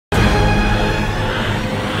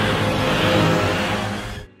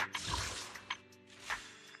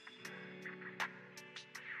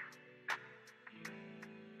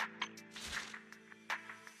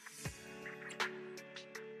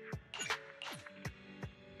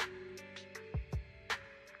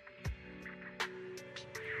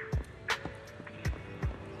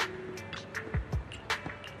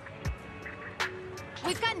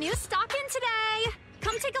new stock in today.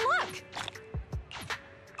 Come take a look.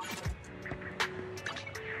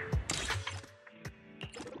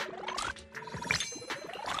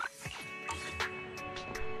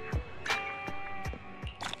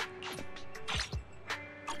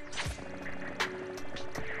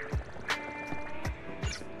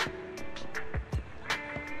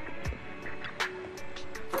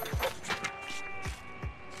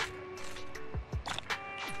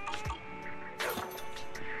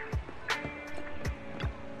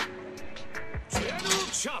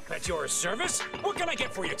 Shop at your service. What can I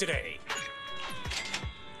get for you today?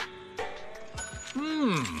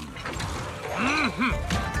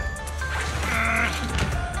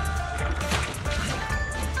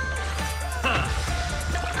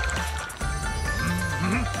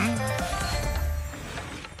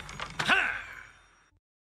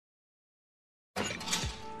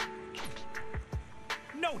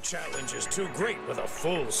 No challenge is too great with a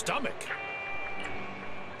full stomach.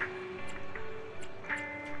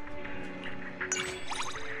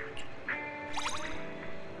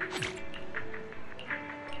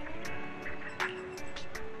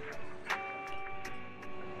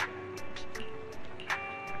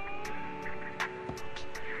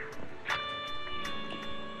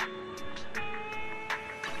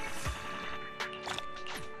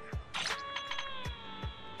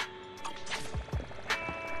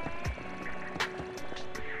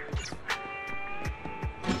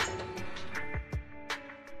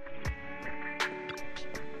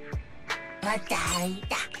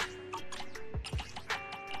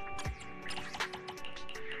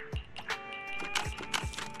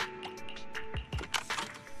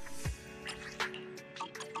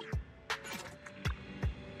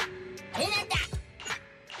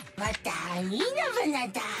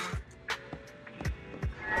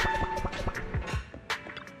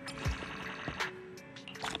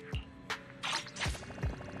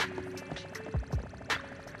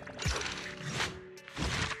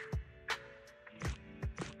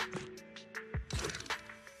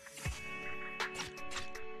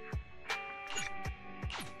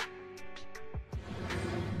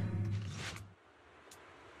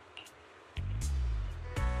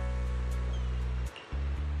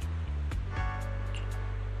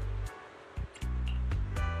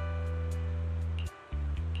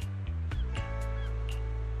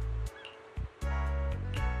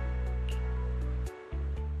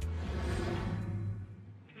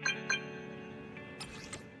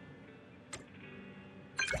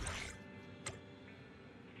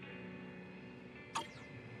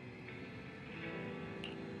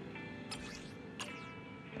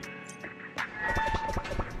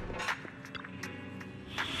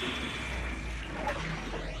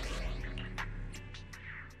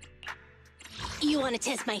 You want to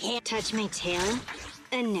test my hand? Touch my tail?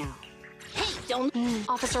 No. Hey, don't...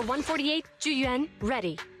 Officer 148, Zhu Yuan,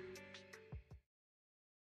 ready.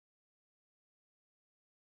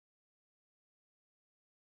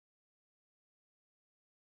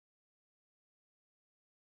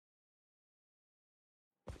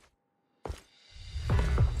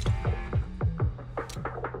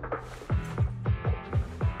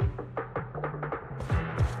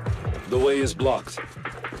 The way is blocked.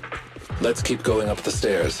 Let's keep going up the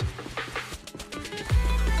stairs.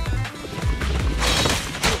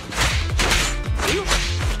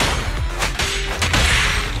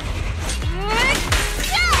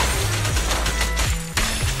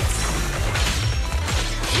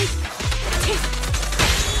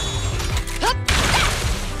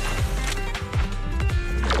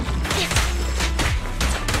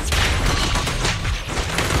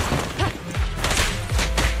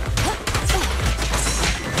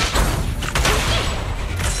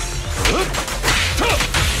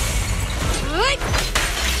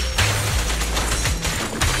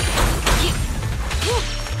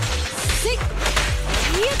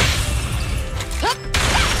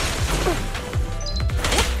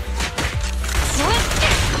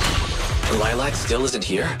 Still isn't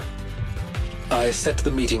here? I set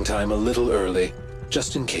the meeting time a little early,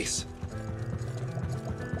 just in case.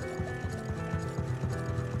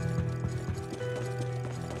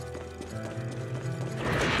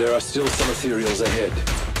 There are still some ethereals ahead.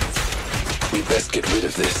 We best get rid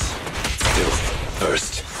of this filth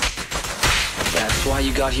first. That's why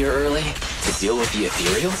you got here early? To deal with the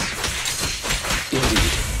ethereals?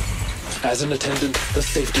 Indeed. As an attendant, the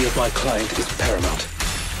safety of my client is paramount.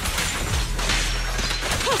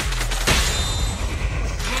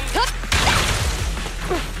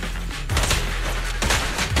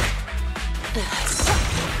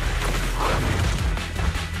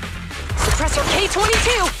 Suppressor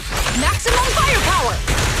K-22, maximum firepower!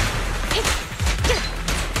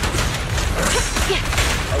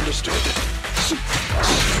 Understood.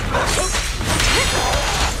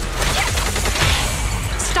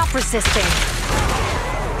 Stop resisting.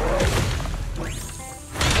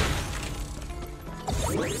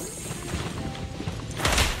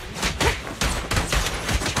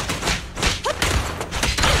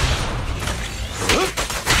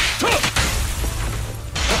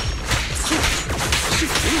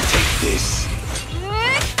 Take this.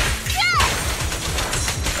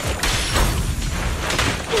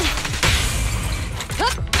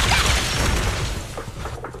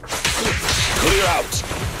 Clear out.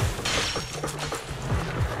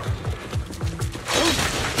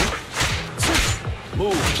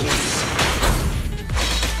 Move, please.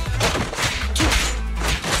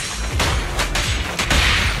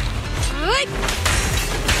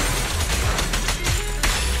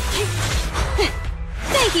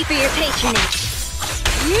 Thank you for your patronage.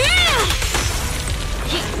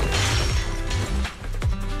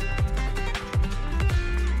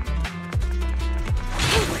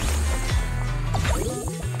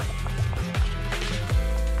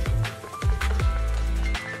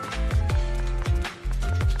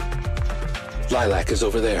 Lilac is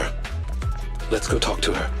over there. Let's go talk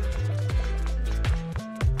to her.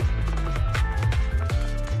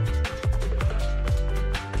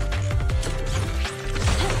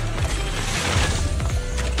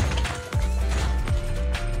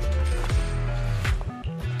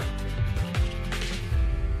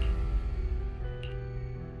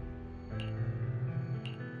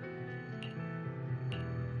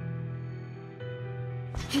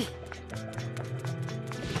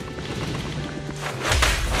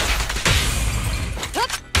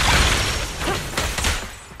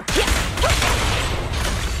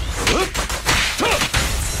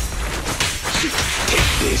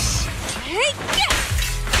 This.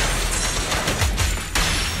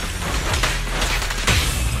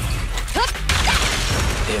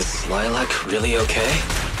 Is Lilac really okay?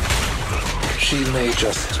 She may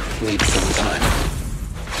just need some time.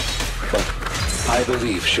 But I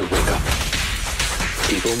believe she'll wake up.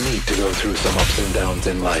 People need to go through some ups and downs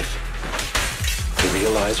in life to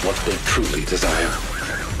realize what they truly desire.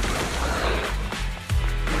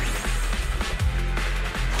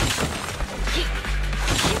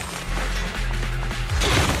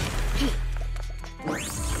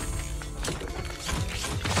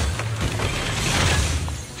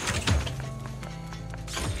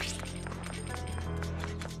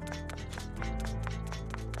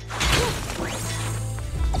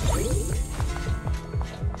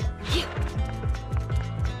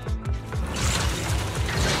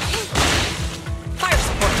 Fire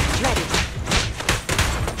support ready.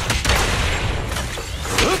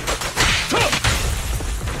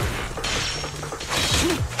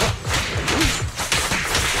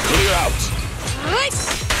 Clear out!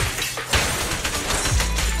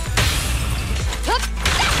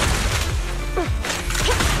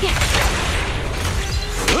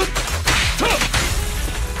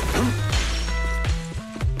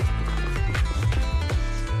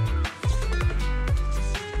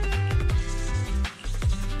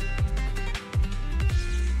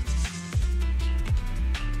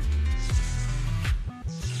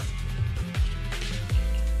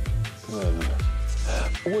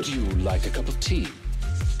 Would you like a cup of tea?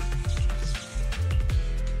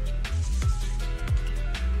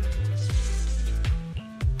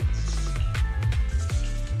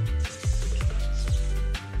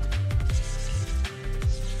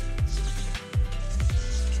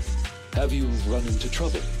 Have you run into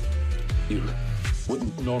trouble? You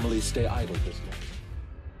wouldn't normally stay idle this long.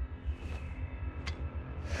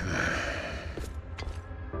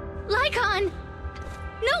 Lycon!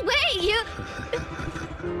 No way! You...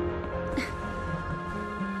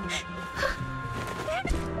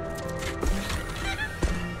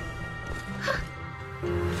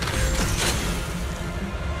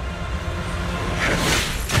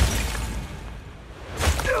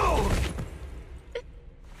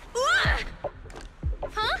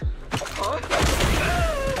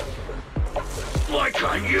 Why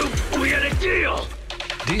can't you? We had a deal!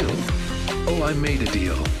 Deal? Oh, I made a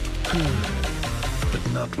deal.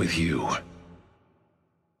 But not with you.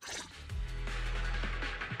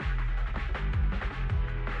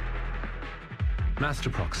 Master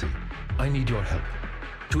Proxy, I need your help.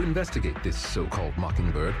 To investigate this so-called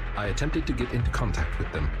Mockingbird, I attempted to get into contact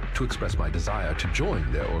with them to express my desire to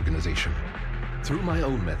join their organization. Through my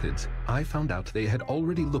own methods, I found out they had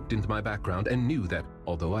already looked into my background and knew that,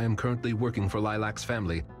 although I am currently working for Lilac's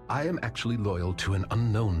family, I am actually loyal to an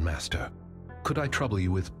unknown master. Could I trouble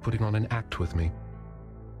you with putting on an act with me?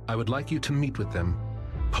 I would like you to meet with them,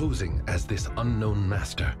 posing as this unknown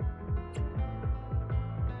master.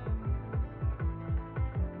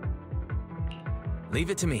 Leave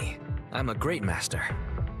it to me. I'm a great master.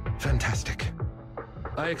 Fantastic.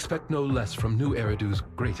 I expect no less from New Eridu's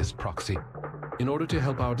greatest proxy. In order to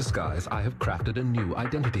help our disguise, I have crafted a new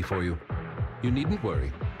identity for you. You needn't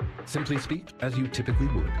worry. Simply speak as you typically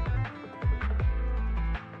would.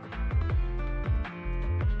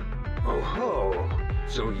 Oh ho!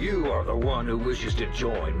 So you are the one who wishes to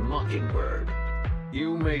join Mockingbird.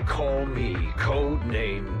 You may call me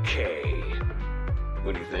Codename K.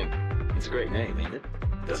 What do you think? It's a great name, ain't it?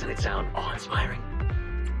 Doesn't it sound awe-inspiring?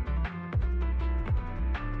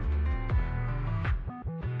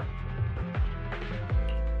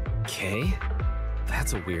 K?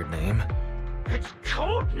 That's a weird name. It's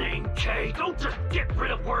Codename K! Don't just get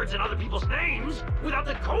rid of words in other people's names! Without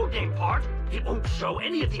the codename part, it won't show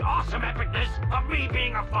any of the awesome epicness of me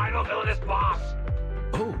being a final villainous boss!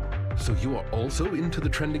 Oh, so you are also into the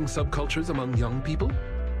trending subcultures among young people?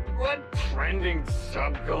 What trending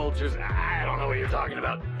subcultures? I don't know what you're talking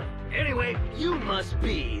about. Anyway, you must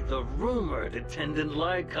be the rumored attendant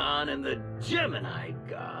Lycon and the Gemini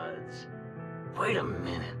gods. Wait a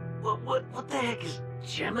minute. What the heck is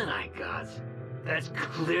Gemini gods? That's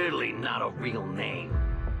clearly not a real name.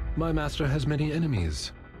 My master has many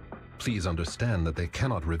enemies. Please understand that they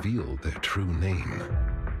cannot reveal their true name.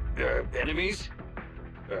 Enemies?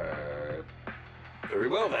 Very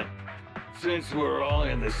well then. Since we're all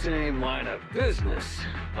in the same line of business,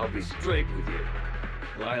 I'll be straight with you.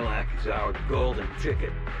 Lilac is our golden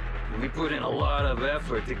ticket, and we put in a lot of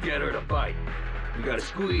effort to get her to bite. We gotta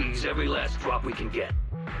squeeze every last drop we can get.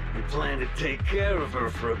 We plan to take care of her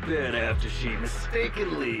for a bit after she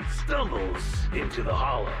mistakenly stumbles into the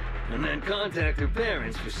Hollow, and then contact her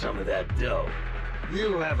parents for some of that dough.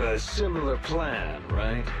 You have a similar plan,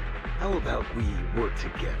 right? How about we work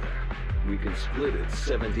together? We can split it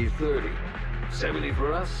 70-30. 70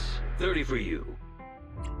 for us, 30 for you.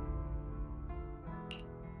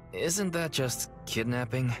 Isn't that just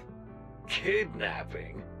kidnapping?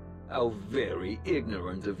 Kidnapping? How very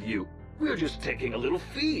ignorant of you. We're just taking a little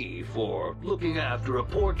fee for looking after a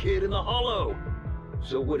poor kid in the Hollow.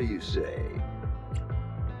 So what do you say?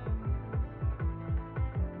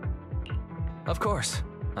 Of course.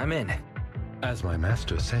 I'm in. As my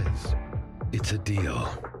master says, it's a deal.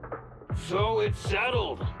 So it's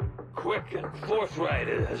settled. Quick and forthright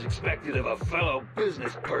as expected of a fellow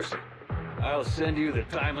business person. I'll send you the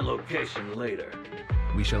time and location later.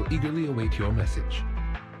 We shall eagerly await your message.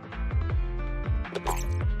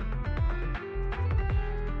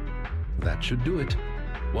 That should do it.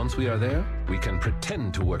 Once we are there, we can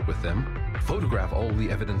pretend to work with them, photograph all the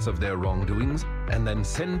evidence of their wrongdoings, and then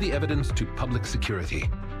send the evidence to public security.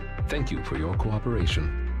 Thank you for your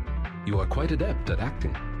cooperation. You are quite adept at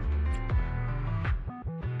acting.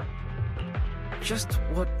 Just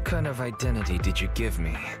what kind of identity did you give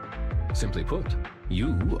me? Simply put,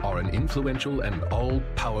 you are an influential and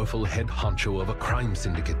all-powerful head honcho of a crime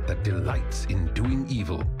syndicate that delights in doing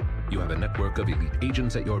evil. You have a network of elite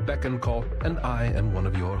agents at your beck and call, and I am one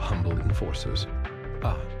of your humble enforcers.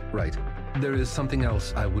 Ah, right. There is something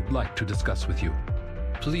else I would like to discuss with you.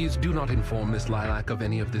 Please do not inform Miss Lilac of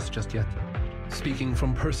any of this just yet. Speaking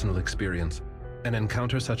from personal experience, an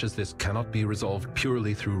encounter such as this cannot be resolved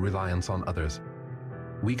purely through reliance on others.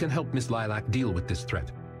 We can help Miss Lilac deal with this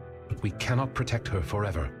threat, but we cannot protect her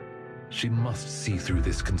forever. She must see through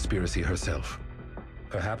this conspiracy herself.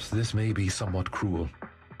 Perhaps this may be somewhat cruel,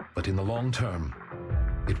 but in the long term,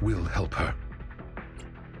 it will help her.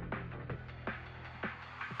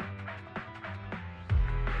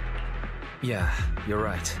 Yeah, you're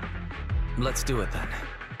right. Let's do it then.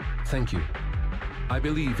 Thank you. I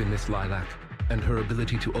believe in Miss Lilac and her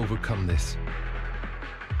ability to overcome this.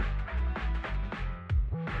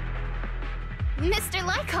 Mr.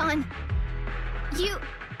 Lycon! You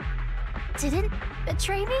didn't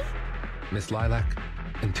betray me? Miss Lilac,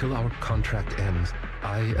 until our contract ends,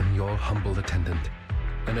 I am your humble attendant.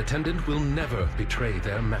 An attendant will never betray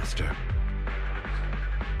their master.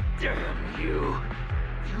 Damn you!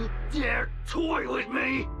 You dare toy with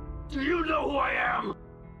me? Do you know who I am?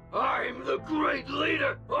 I'm the great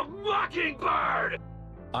leader of Mockingbird!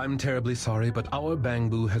 I'm terribly sorry, but our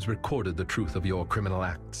Bangbu has recorded the truth of your criminal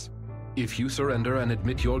acts. If you surrender and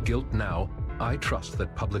admit your guilt now, I trust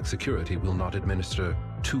that public security will not administer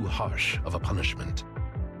too harsh of a punishment.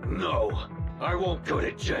 No, I won't go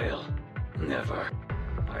to jail. Never.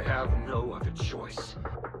 I have no other choice.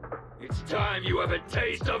 It's time you have a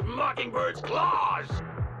taste of Mockingbird's claws!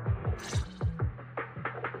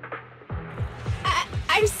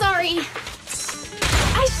 I'm sorry.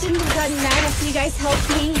 I shouldn't have gotten mad after you guys helped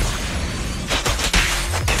me.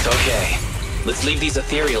 It's okay. Let's leave these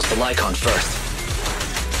ethereals to Lycon first.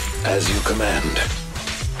 As you command.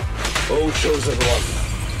 O Chosen One,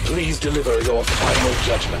 please deliver your final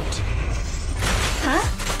judgment. Huh?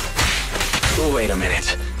 Wait a minute.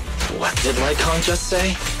 What did Lycon just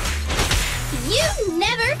say? You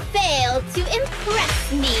never fail to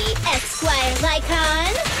impress me, Esquire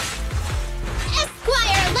Lycon.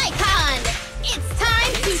 Esquire Lycon, it's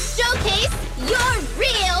time to showcase your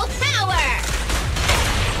real power.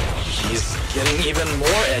 He's getting even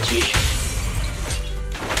more edgy.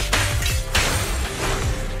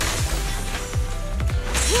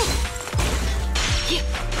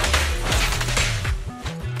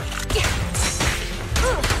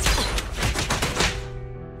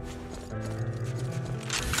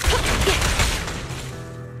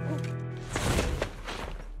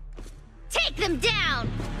 Take them down!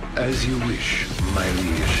 As you wish, my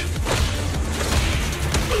liege.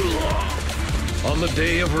 On the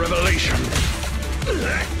day of revelation,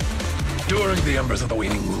 during the embers of the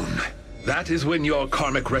waning moon, that is when your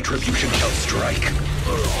karmic retribution shall strike.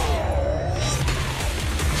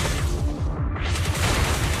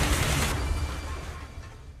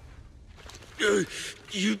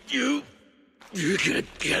 You can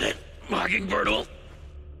get it, Mockingbird.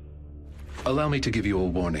 Allow me to give you a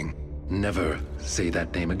warning. Never say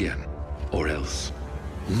that name again, or else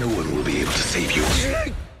no one will be able to save you.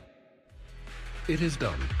 It is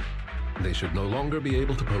done. They should no longer be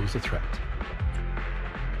able to pose a threat.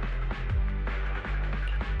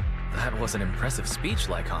 That was an impressive speech,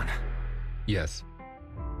 Lycon. Yes.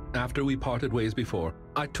 After we parted ways before,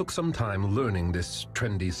 I took some time learning this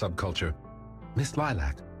trendy subculture. Miss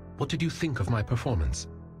Lilac, what did you think of my performance?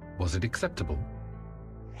 Was it acceptable?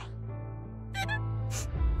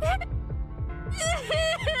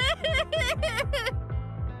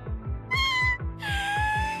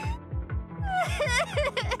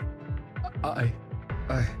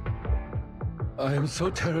 I am so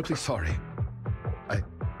terribly sorry.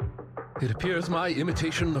 It appears my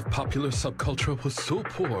imitation of popular subculture was so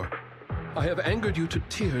poor. I have angered you to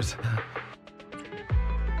tears.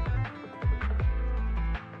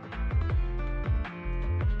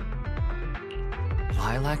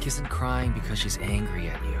 Lilac isn't crying because she's angry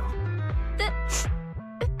at you.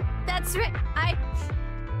 That's right.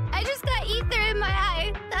 I just got ether in my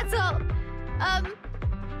eye. That's all.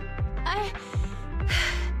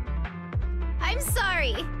 I'm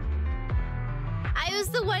sorry. I was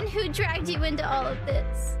the one who dragged you into all of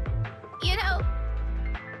this. You know,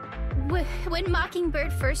 when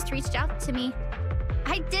Mockingbird first reached out to me,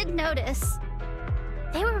 I did notice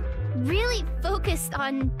they were really focused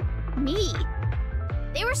on me.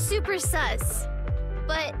 They were super sus.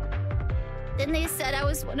 But then they said I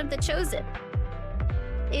was one of the chosen.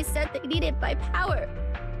 They said they needed my power.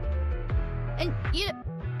 And, you know,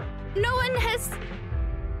 no one has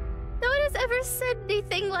ever said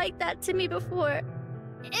anything like that to me before.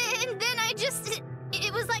 And then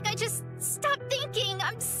it was like I just stopped thinking.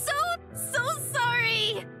 I'm so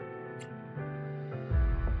sorry.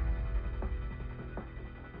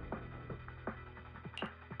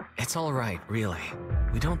 It's all right, really.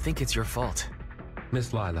 We don't think it's your fault.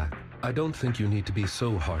 Miss Lilac, I don't think you need to be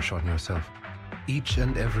so harsh on yourself. Each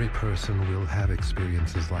and every person will have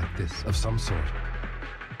experiences like this, of some sort.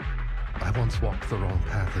 I once walked the wrong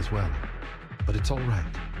path as well, but it's all right.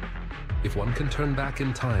 If one can turn back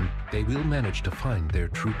in time, they will manage to find their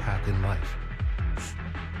true path in life.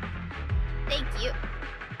 Thank you.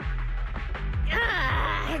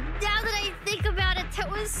 Now that I think about it, that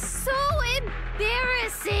was so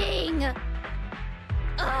embarrassing.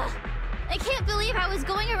 I can't believe I was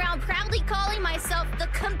going around proudly calling myself the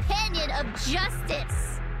companion of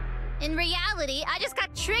justice. In reality, I just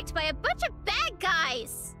got tricked by a bunch of bad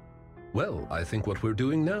guys. Well, I think what we're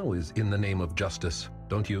doing now is in the name of justice,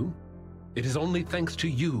 don't you? It is only thanks to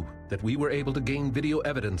you that we were able to gain video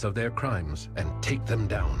evidence of their crimes and take them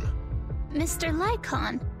down. Mr.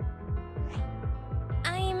 Lycon.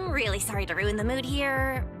 I'm really sorry to ruin the mood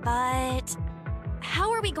here, but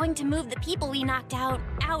how are we going to move the people we knocked out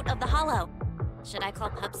of the hollow? Should I call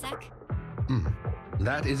PubSec?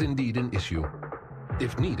 That is indeed an issue.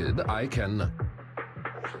 If needed, I can...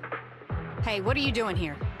 Hey, what are you doing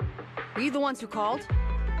here? Were you the ones who called?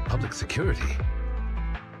 Public security?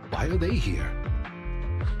 Why are they here?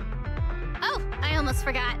 Oh, I almost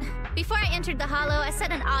forgot. Before I entered the hollow, I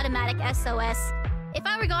set an automatic SOS. If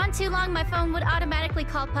I were gone too long, my phone would automatically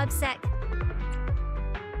call PubSec.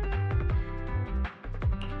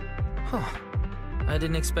 Huh. I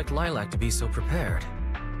didn't expect Lilac to be so prepared.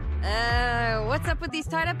 What's up with these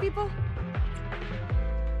tied-up people?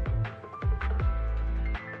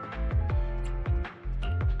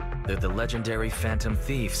 They're the legendary Phantom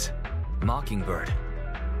Thieves, Mockingbird.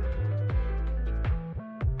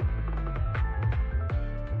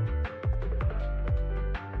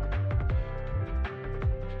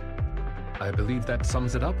 I believe that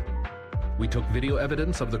sums it up. We took video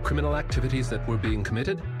evidence of the criminal activities that were being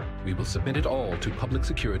committed. We will submit it all to public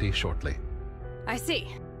security shortly. I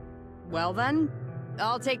see. Well then,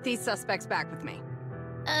 I'll take these suspects back with me.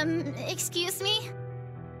 Excuse me?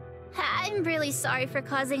 I'm really sorry for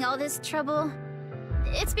causing all this trouble.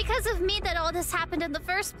 It's because of me that all this happened in the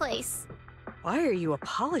first place. Why are you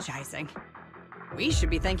apologizing? We should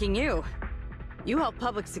be thanking you. You helped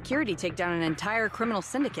public security take down an entire criminal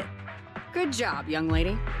syndicate. Good job, young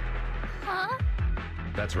lady. Huh?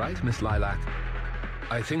 That's right, Miss Lilac.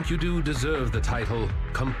 I think you do deserve the title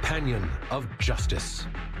Companion of Justice.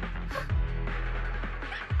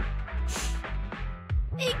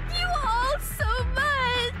 Thank you all so much!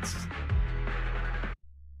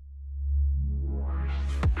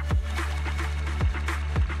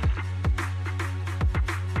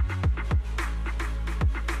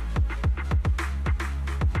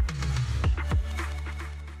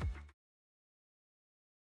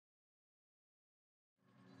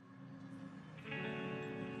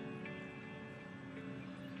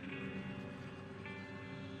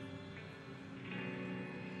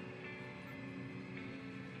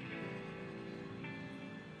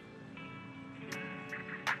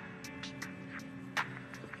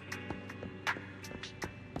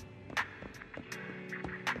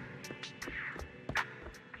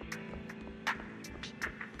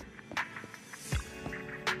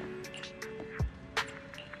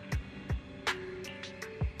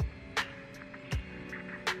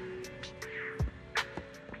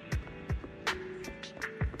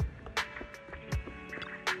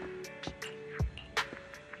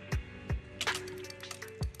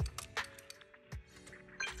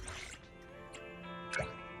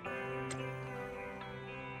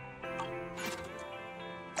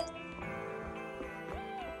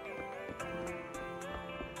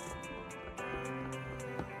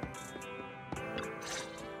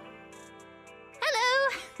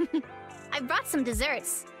 I brought some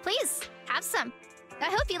desserts. Please, have some. I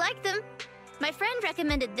hope you like them. My friend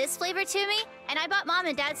recommended this flavor to me, and I bought Mom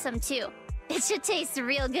and Dad some too. It should taste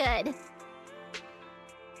real good.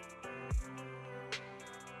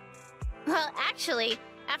 Well, actually,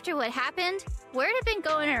 after what happened, word had been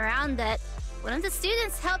going around that one of the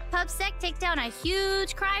students helped PubSec take down a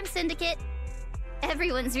huge crime syndicate.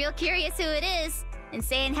 Everyone's real curious who it is, and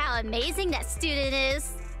saying how amazing that student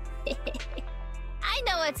is. I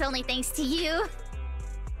know it's only thanks to you.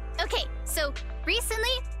 Okay, so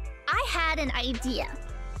recently, I had an idea.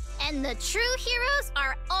 And the true heroes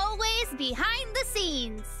are always behind the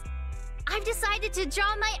scenes. I've decided to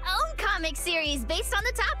draw my own comic series based on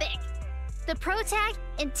the topic. The protag,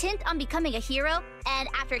 intent on becoming a hero, and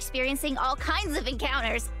after experiencing all kinds of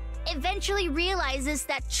encounters, eventually realizes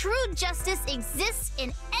that true justice exists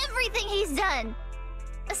in everything he's done.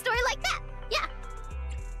 A story like that, yeah.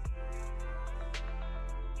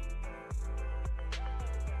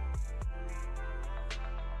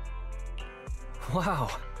 Wow,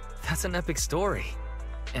 that's an epic story.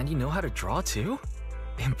 And you know how to draw too?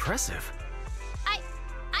 Impressive.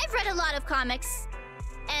 I've read a lot of comics.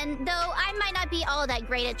 And though I might not be all that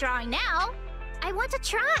great at drawing now, I want to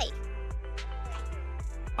try.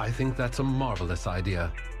 I think that's a marvelous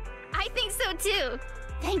idea. I think so too.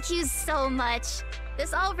 Thank you so much.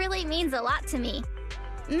 This all really means a lot to me.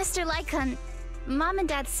 Mr. Lycon, Mom and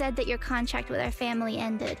Dad said that your contract with our family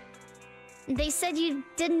ended. They said you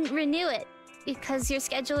didn't renew it because your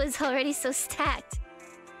schedule is already so stacked.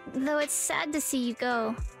 Though it's sad to see you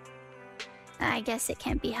go. I guess it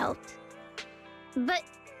can't be helped. But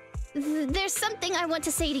there's something I want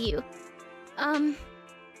to say to you.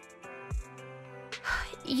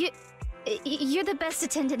 You're the best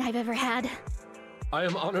attendant I've ever had. I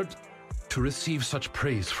am honored to receive such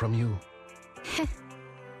praise from you.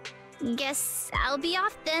 Guess I'll be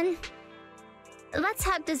off then. Let's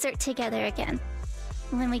have dessert together again,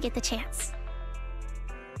 when we get the chance.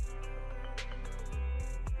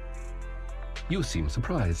 You seem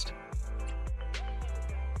surprised.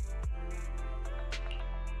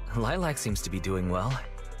 Lilac seems to be doing well.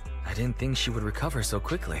 I didn't think she would recover so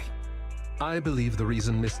quickly. I believe the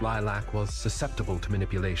reason Miss Lilac was susceptible to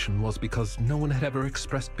manipulation was because no one had ever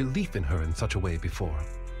expressed belief in her in such a way before.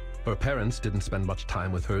 Her parents didn't spend much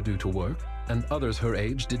time with her due to work, and others her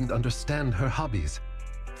age didn't understand her hobbies.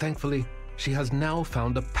 Thankfully, she has now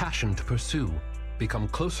found a passion to pursue, become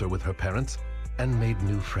closer with her parents, and made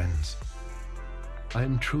new friends. I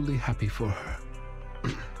am truly happy for her.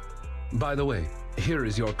 By the way, Here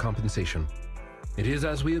is your compensation. It is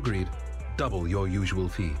as we agreed, double your usual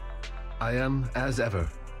fee. I am, as ever,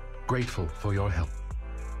 grateful for your help.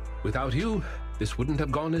 Without you, this wouldn't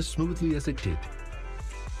have gone as smoothly as it did.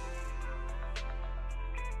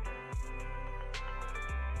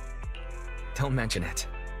 Don't mention it.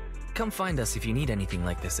 Come find us if you need anything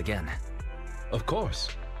like this again. Of course.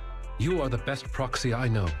 You are the best proxy I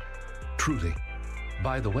know. Truly.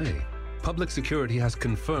 By the way, public security has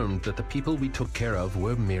confirmed that the people we took care of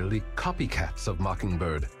were merely copycats of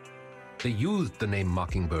Mockingbird. They used the name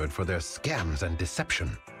Mockingbird for their scams and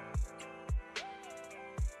deception.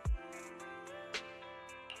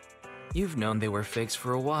 You've known they were fakes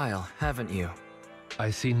for a while, haven't you?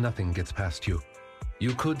 I see nothing gets past you.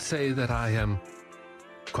 You could say that I am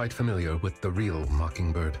quite familiar with the real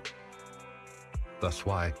Mockingbird. Thus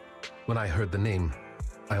why, when I heard the name,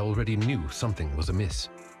 I already knew something was amiss.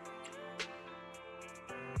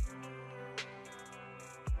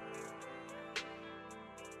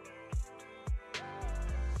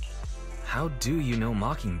 How do you know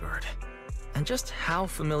Mockingbird? And just how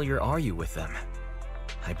familiar are you with them?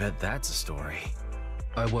 I bet that's a story.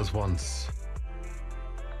 I was once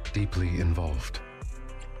deeply involved.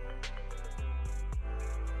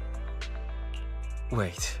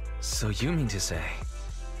 Wait, so you mean to say...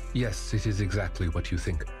 Yes, it is exactly what you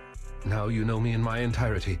think. Now you know me in my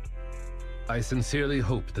entirety. I sincerely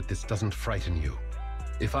hope that this doesn't frighten you.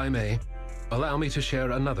 If I may, allow me to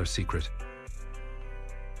share another secret.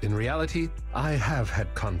 In reality, I have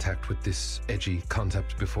had contact with this edgy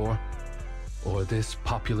concept before. Or this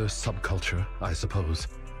popular subculture, I suppose.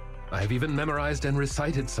 I have even memorized and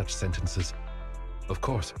recited such sentences. Of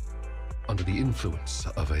course, under the influence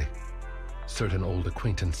of a certain old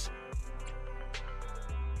acquaintance.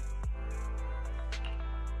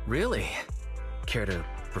 Really? Care to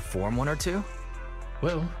perform one or two?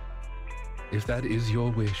 Well, if that is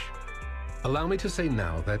your wish, allow me to say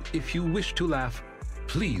now that if you wish to laugh,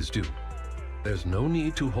 please do. There's no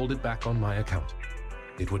need to hold it back on my account.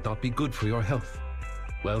 It would not be good for your health.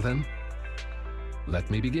 Well then, let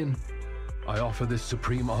me begin. I offer this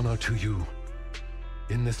supreme honor to you.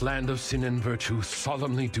 In this land of sin and virtue,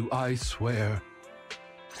 solemnly do I swear.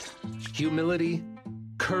 Humility,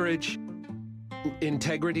 courage,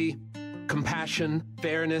 integrity, compassion,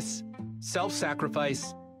 fairness,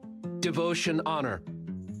 self-sacrifice, devotion, honor.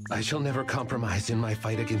 I shall never compromise in my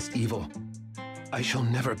fight against evil. I shall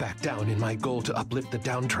never back down in my goal to uplift the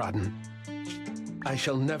downtrodden. I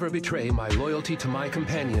shall never betray my loyalty to my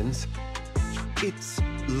companions. It's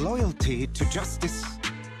loyalty to justice.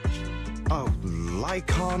 Oh,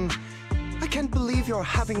 Lycon, I can't believe you're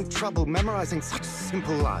having trouble memorizing such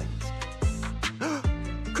simple lines.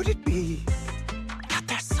 Could it be that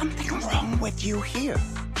there's something wrong with you here?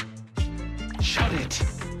 Shut it!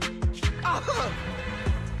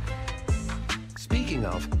 Speaking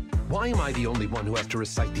of, why am I the only one who has to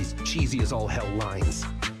recite these cheesy-as-all-hell lines?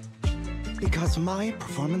 Because my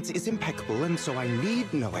performance is impeccable, and so I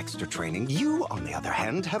need no extra training. You, on the other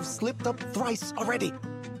hand, have slipped up thrice already.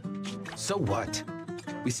 So what?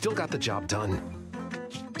 We still got the job done.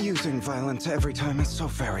 Using violence every time is so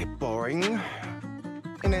very boring.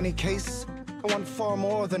 In any case, I want far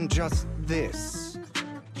more than just this.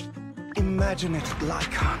 Imagine it,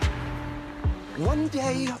 Lycon. One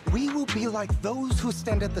day, we will be like those who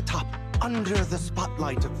stand at the top, under the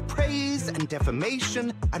spotlight of praise and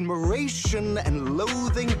defamation, admiration and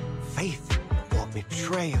loathing, faith or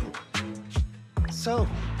betrayal. So,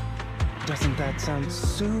 doesn't that sound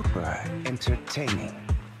super entertaining?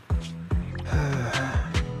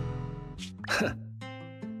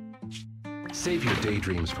 Save your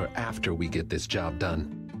daydreams for after we get this job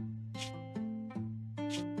done.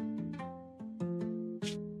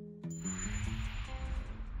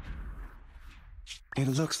 It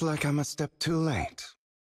looks like I'm a step too late.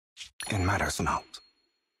 It matters not.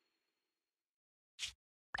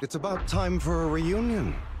 It's about time for a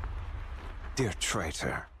reunion, dear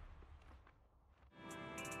traitor.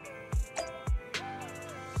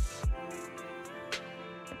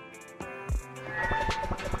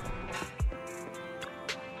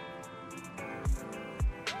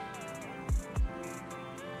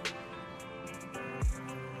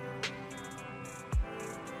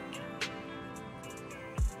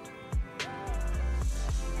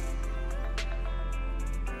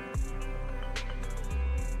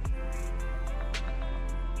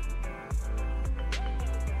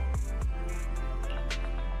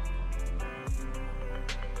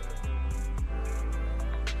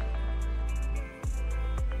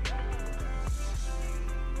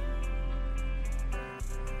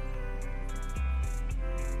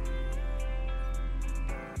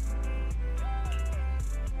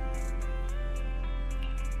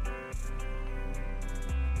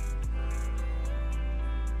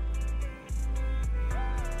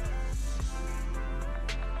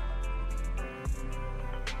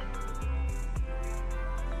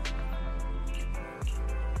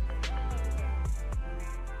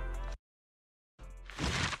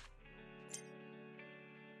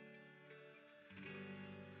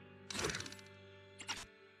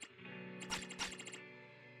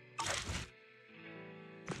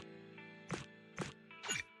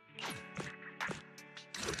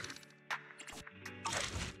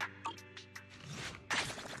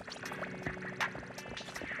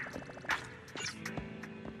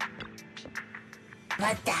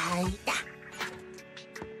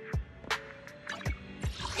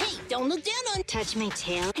 Hey, don't look down on Touch My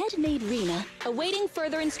Tail. Head-made Rena, awaiting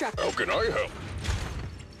further instructions. How can I help?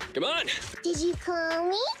 Come on. Did you call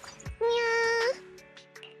me? Yeah.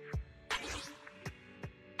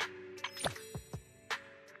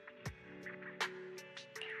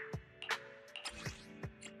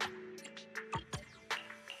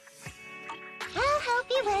 I'll help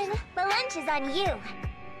you win, but lunch is on you.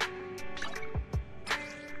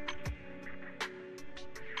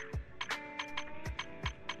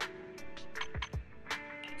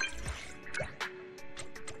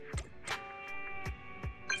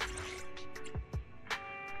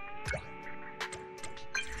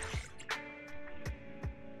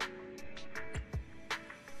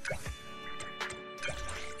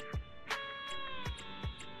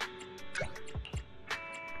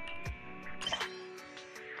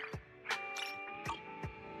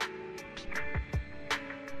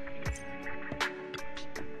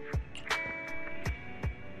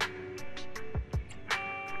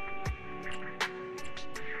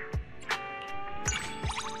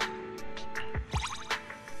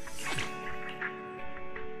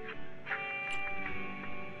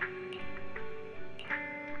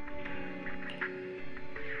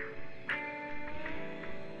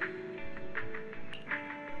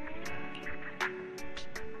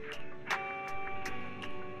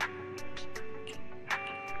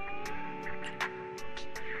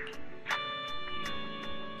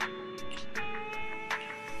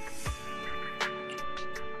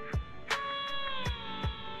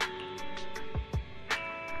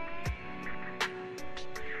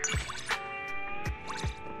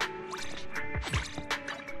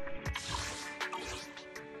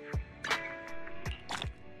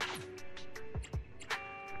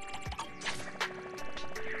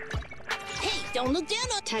 Don't look down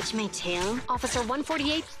on Touch My Tail. Officer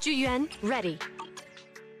 148, Juyuan, ready.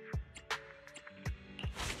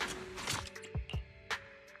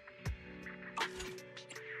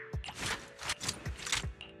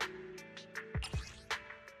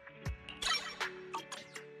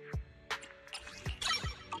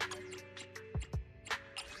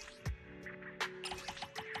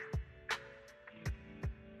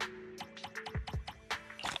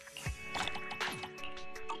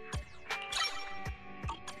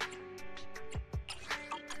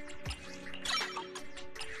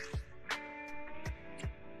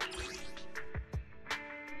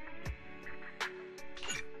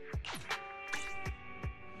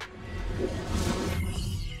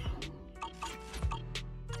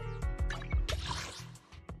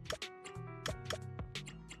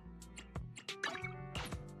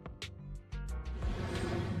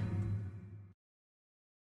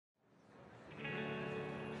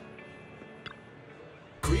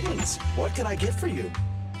 Greetings. What can I get for you?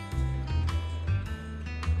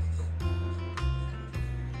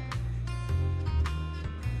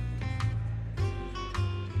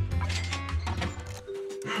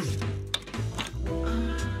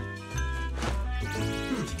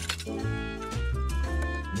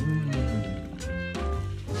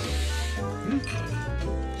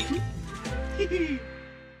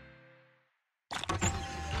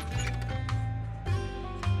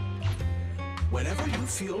 Whenever you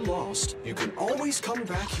feel lost, you can always come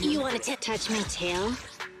back here. You want to touch my tail?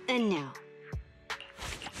 And no.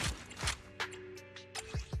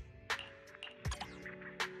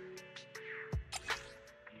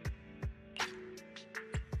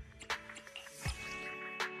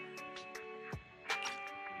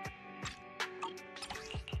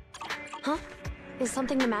 Huh? Is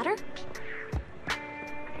something the matter?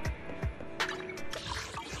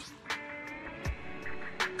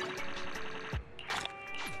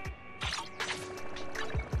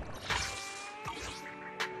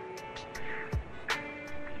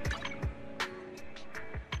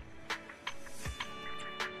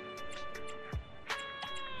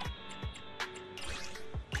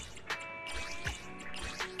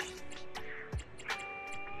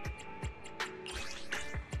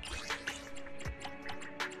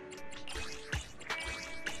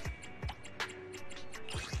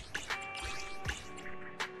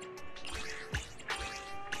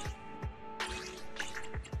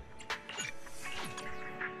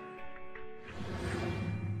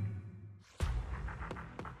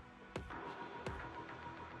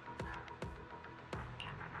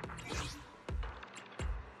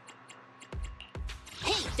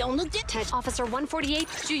 Don't look at touch. Officer 148,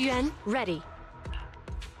 Juyuan, ready.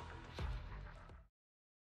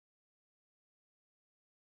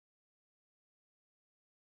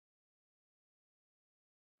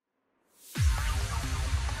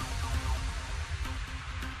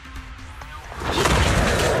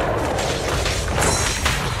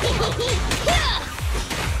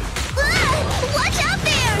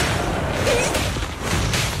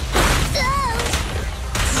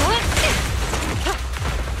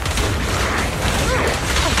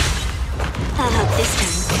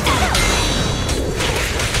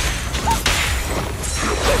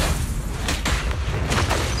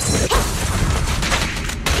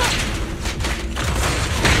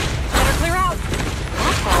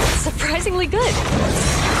 really good.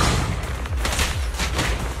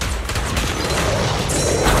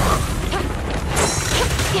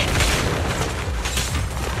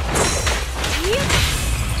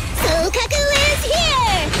 Sokaku is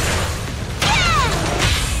here! Yeah!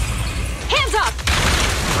 Hands up!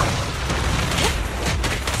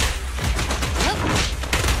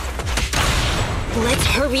 Let's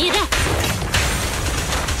hurry it up!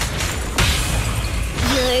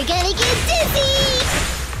 You're gonna get dizzy!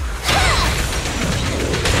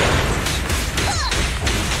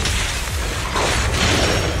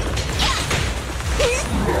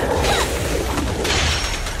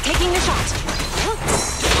 Taking the shot.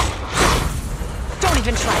 Don't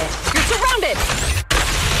even try it. You're surrounded!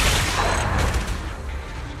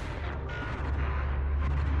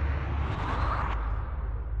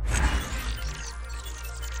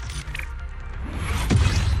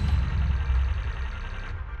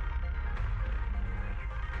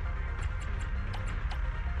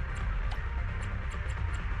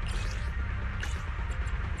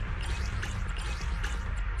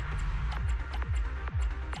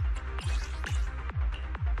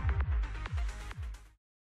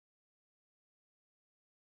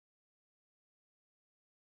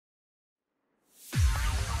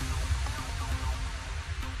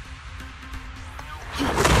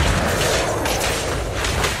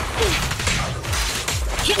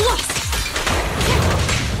 Get lost!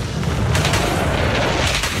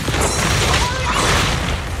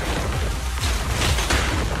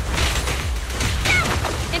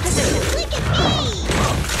 In position. Look at me!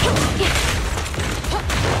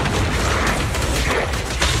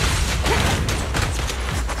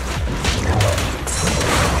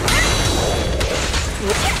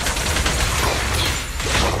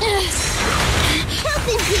 Help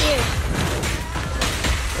is here!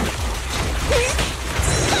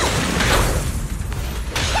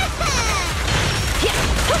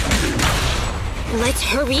 Let's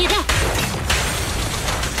hurry it up!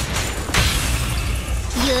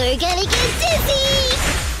 You're gonna get dizzy!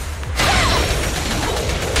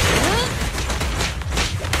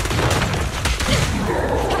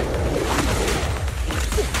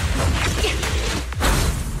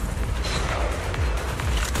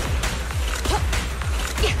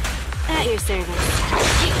 At your service.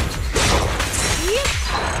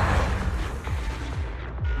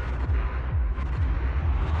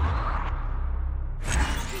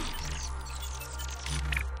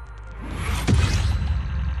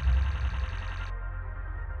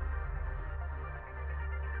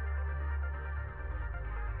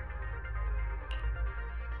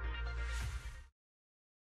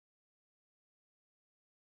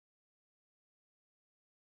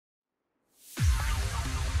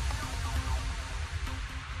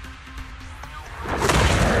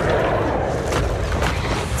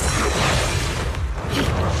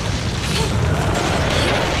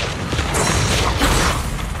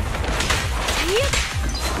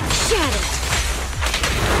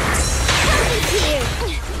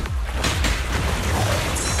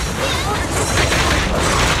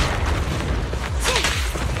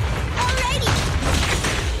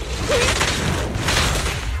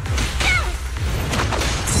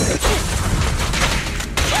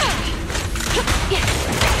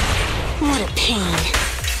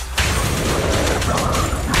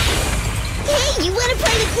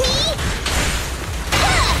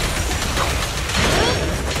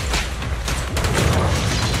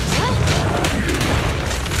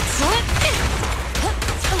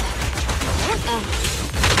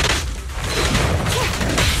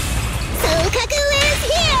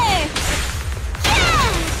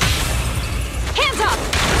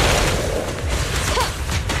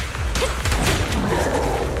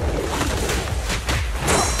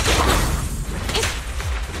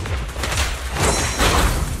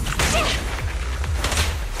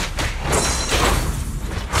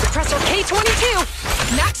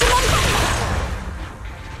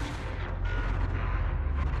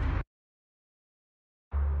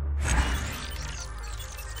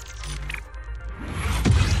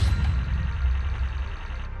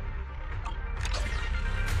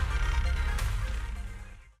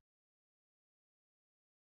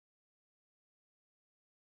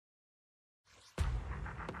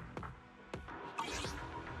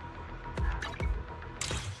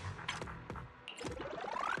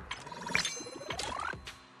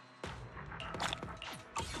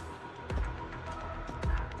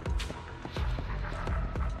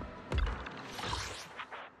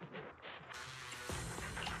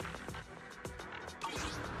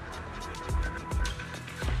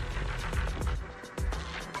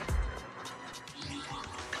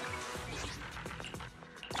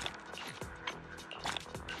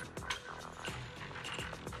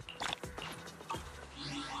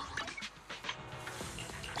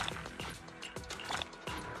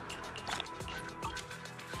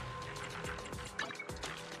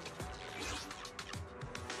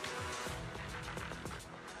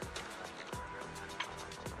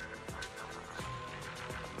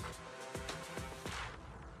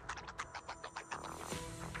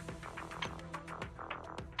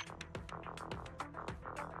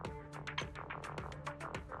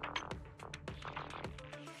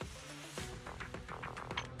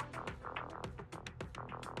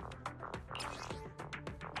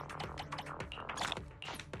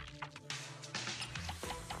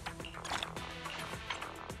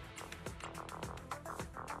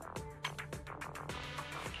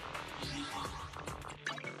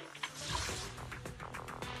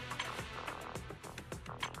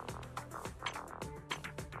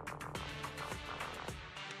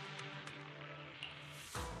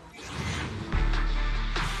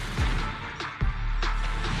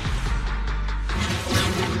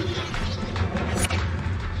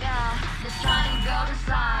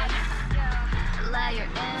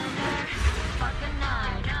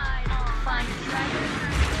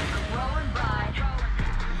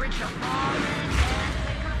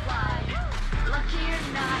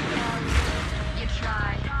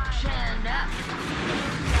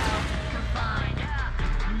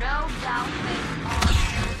 Now thou face on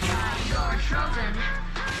the side. You're chosen,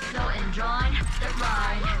 so enjoy the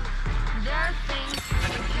ride. There are things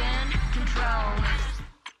you can control.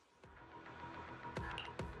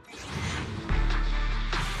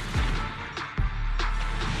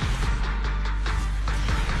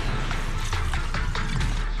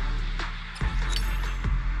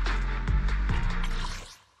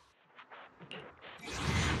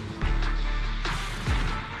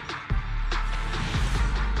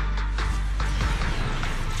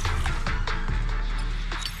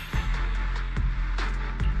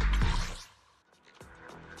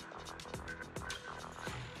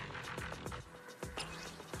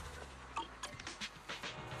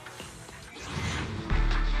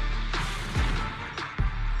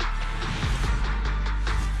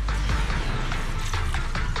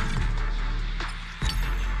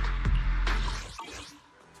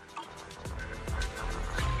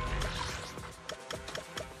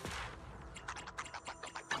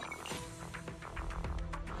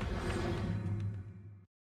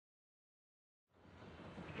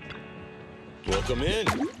 Welcome in.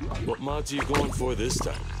 What mods are you going for this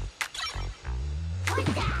time?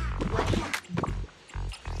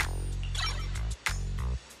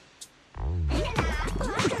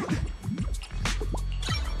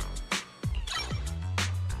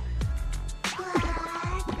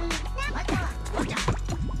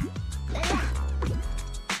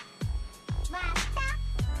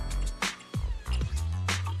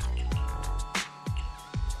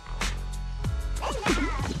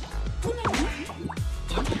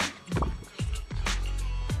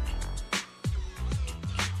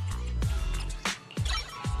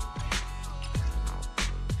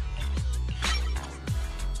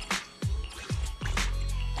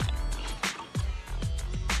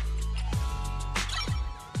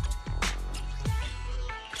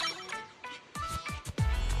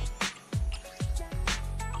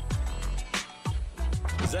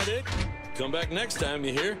 Is that it? Come back next time,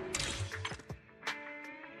 you hear?